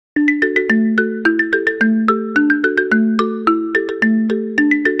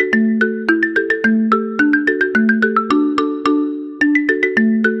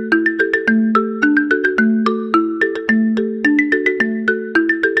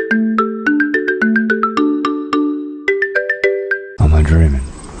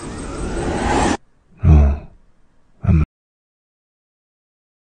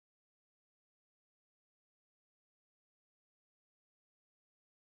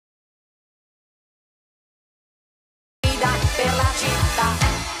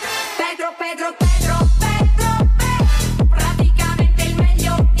praticamente il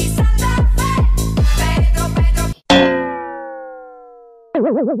meglio di Santa Fe. Pedro.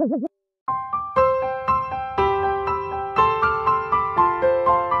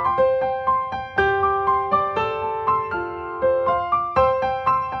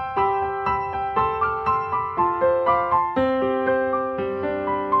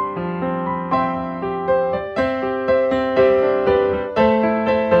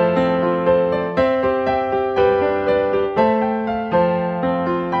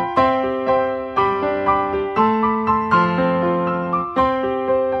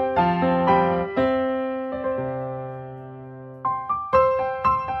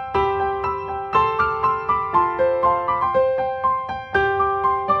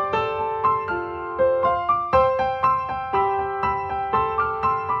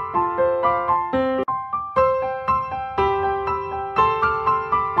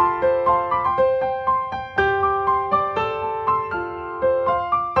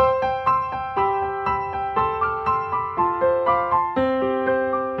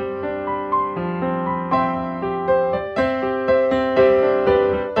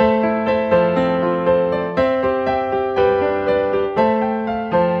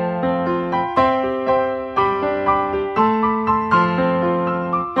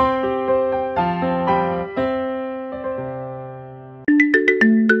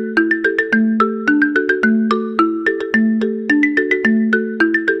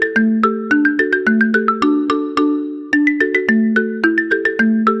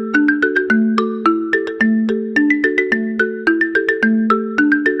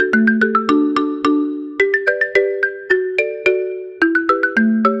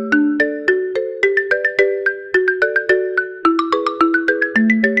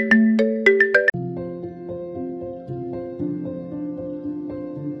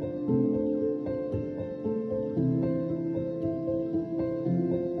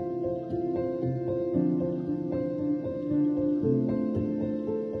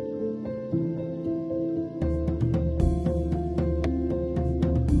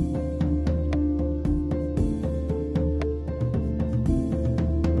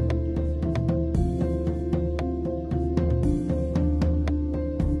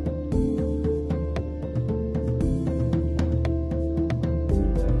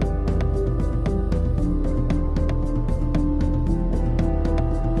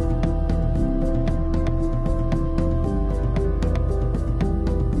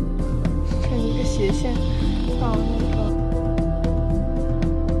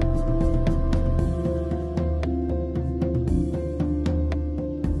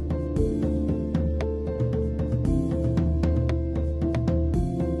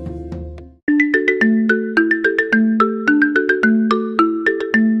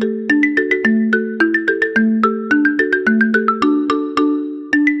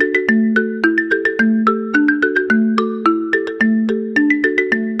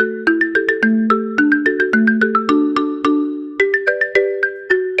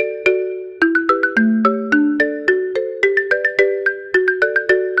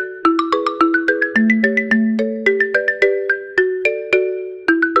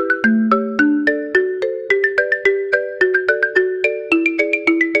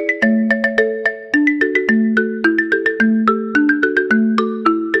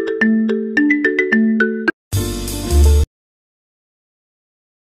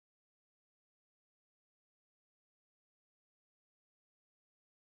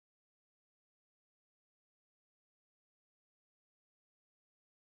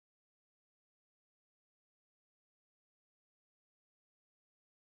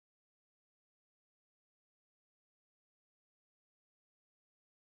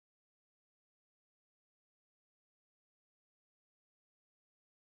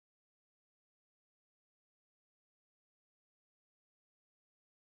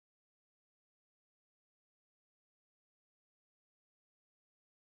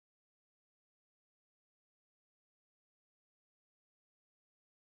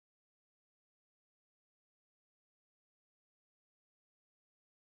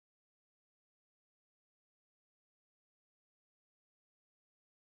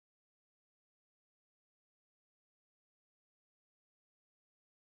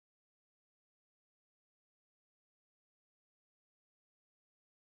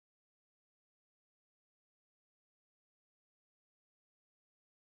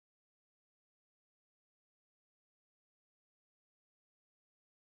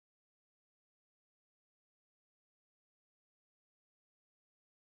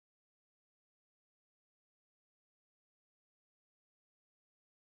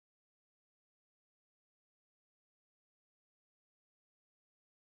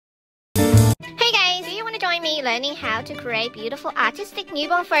 guys! Do you want to join me learning how to create beautiful artistic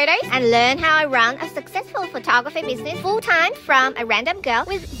newborn photos and learn how I run a successful photography business full-time from a random girl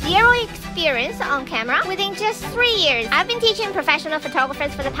with zero experience on camera within just 3 years? I've been teaching professional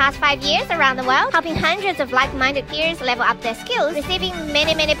photographers for the past 5 years around the world, helping hundreds of like-minded peers level up their skills, receiving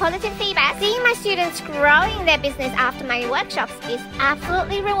many positive feedback. Seeing my students growing their business after my workshops is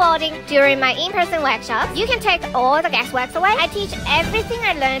absolutely rewarding. During my in-person workshops, you can take all the guesswork away. I teach everything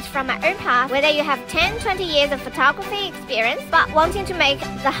I learned from my own past, whether you have 10-20 years of photography experience but wanting to make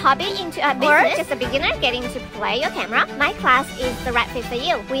the hobby into a business, or just a beginner getting to play your camera. My class is the right fit for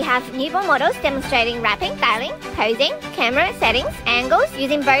you. We have newborn models demonstrating wrapping, styling, posing, camera settings, angles,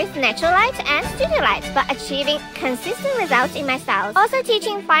 using both natural light and studio light, but achieving consistent results in my styles. Also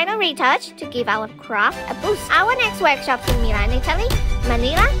teaching final retouch to give our craft a boost. Our next workshops in Milan, Italy,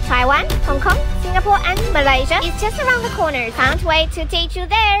 Manila, Taiwan, Hong Kong, Singapore and Malaysia is just around the corner. Can't wait to teach you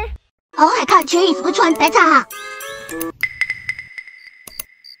there. Oh, I can't choose which one's better.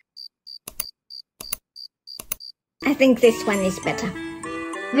 I think this one is better.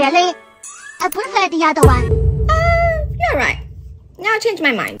 Really? I prefer the other one. You're right. Now I changed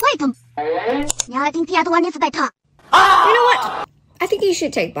my mind. Wait. Yeah, I think the other one is better. You know what? I think you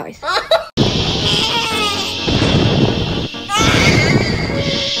should take both.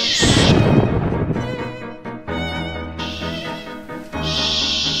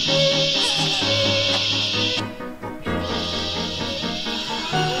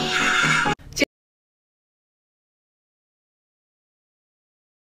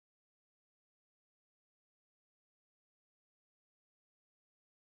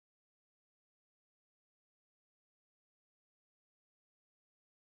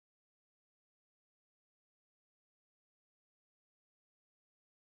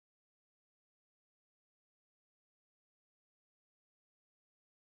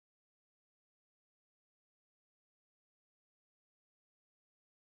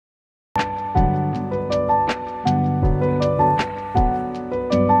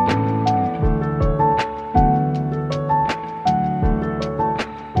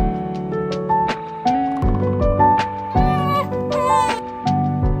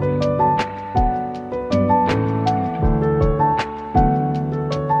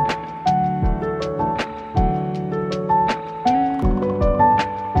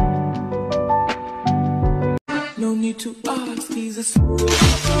 No need to ask, he's a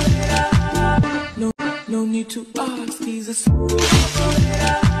no need to ask, he's a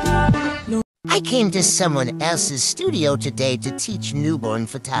no. I came to someone else's studio today to teach newborn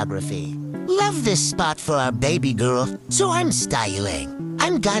photography. Love this spot for our baby girl, so I'm styling.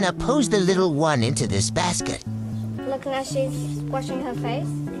 I'm gonna pose the little one into this basket. Look, now she's washing her face. I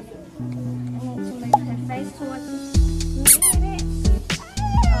need to move her face towards me.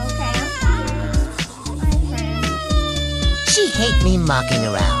 Okay. My friend. She hate me mocking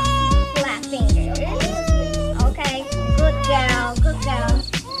around. Flat fingers. Okay. Good girl. Good girl.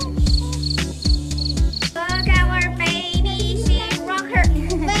 Look at our baby. She rock her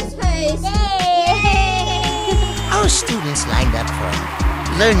best face. Our students lined up for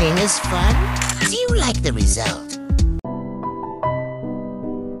it. Learning is fun. Do you like the result?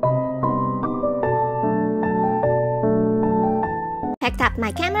 Packed up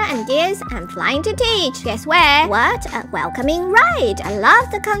my camera and gears, I'm flying to teach. Guess where? What a welcoming ride. I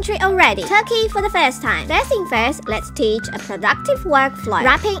love the country already. Turkey for the first time. First thing first, let's teach a productive workflow.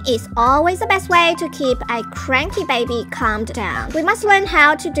 Wrapping is always the best way to keep a cranky baby calmed down. We must learn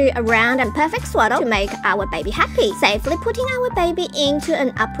how to do a round and perfect swaddle to make our baby happy. Safely putting our baby into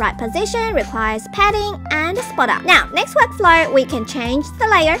an upright position requires padding and a spot up. Now, next workflow, we can change the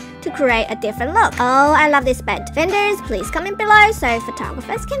layer to create a different look. Oh, I love this bed. Vendors, please comment below so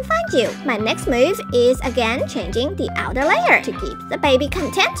photographers can find you. My next move is again changing the outer layer to keep the baby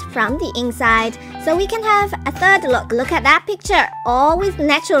content from the inside, so we can have a third look. Look at that picture, all with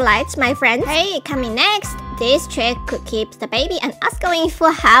natural lights, my friends. Hey, coming next. This trick could keep the baby and us going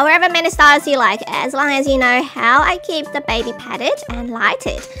for however many styles you like, as long as you know how I keep the baby padded and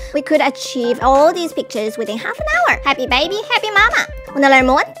lighted. We could achieve all these pictures within half an hour. Happy baby, happy mama. Wanna learn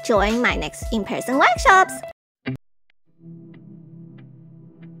more? Join my next in-person workshops.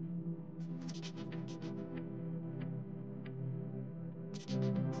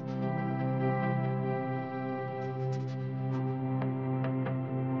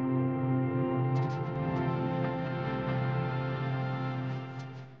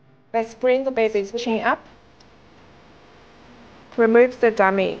 Let's bring the baby's chin up. Remove the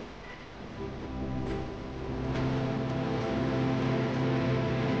dummy.